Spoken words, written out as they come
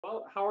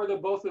how are the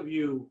both of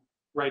you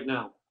right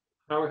now?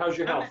 How's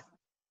your health?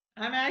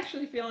 I'm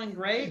actually feeling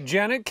great.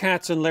 Janet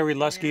Katz and Larry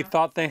Luskey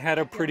thought they had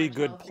a pretty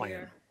good healthier.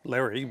 plan.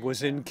 Larry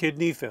was in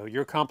kidney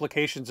failure,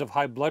 complications of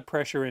high blood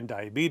pressure and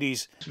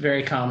diabetes. It's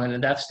very common,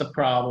 and that's the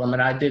problem,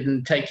 and I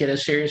didn't take it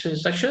as seriously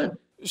as I should.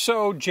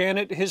 So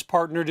Janet, his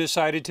partner,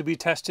 decided to be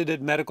tested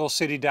at Medical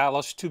City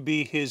Dallas to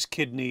be his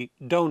kidney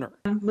donor.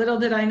 Little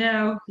did I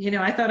know,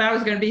 I thought I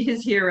was going to be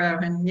his hero,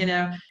 and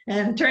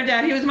and turned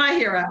out he was my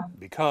hero.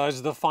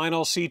 Because the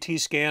final CT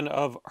scan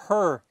of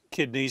her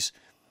kidneys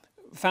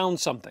found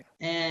something.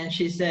 And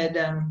she said,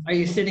 are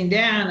you sitting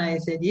down? I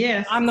said,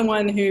 yes. I'm the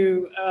one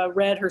who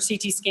read her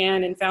CT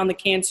scan and found the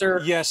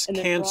cancer. Yes,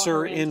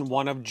 cancer in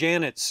one of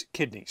Janet's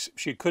kidneys.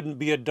 She couldn't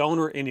be a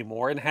donor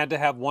anymore and had to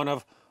have one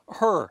of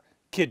her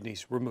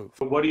kidneys removed.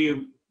 What do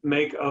you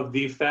make of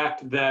the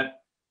fact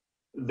that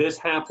this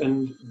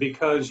happened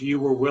because you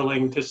were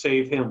willing to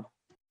save him?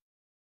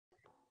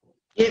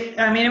 It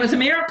was a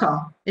miracle.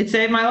 It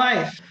saved my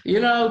life.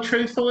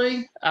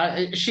 Truthfully,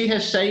 she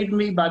has saved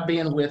me by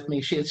being with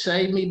me. She has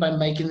saved me by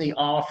making the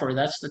offer.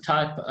 That's the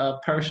type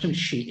of person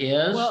she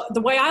is. Well,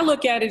 the way I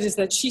look at it is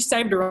that she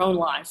saved her own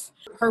life.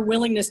 Her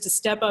willingness to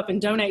step up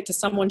and donate to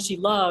someone she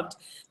loved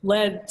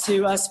led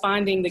to us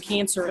finding the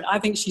cancer. I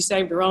think she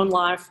saved her own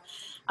life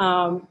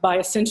by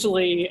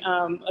essentially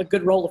a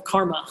good roll of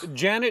karma.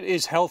 Janet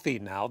is healthy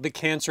now. The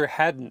cancer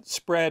hadn't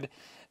spread.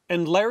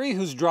 And Larry,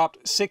 who's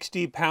dropped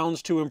 60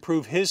 pounds to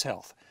improve his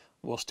health,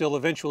 will still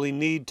eventually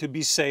need to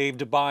be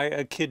saved by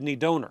a kidney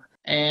donor.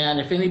 And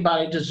if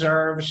anybody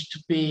deserves to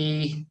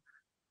be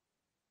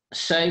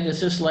saved, it's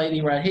this lady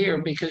right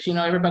here, because,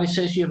 everybody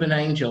says you have an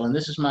angel, and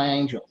this is my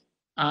angel.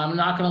 I'm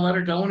not going to let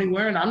her go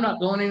anywhere, and I'm not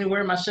going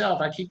anywhere myself.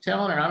 I keep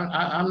telling her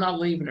I'm not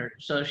leaving her.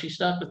 So she's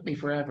stuck with me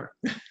forever.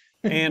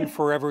 And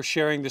forever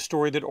sharing the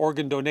story that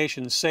organ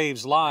donation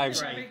saves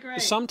lives,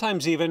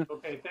 sometimes even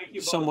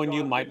someone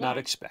you might not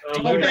expect.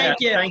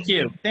 Thank you. Thank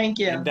you. Thank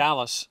you. In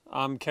Dallas,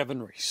 I'm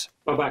Kevin Reese.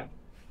 Bye-bye.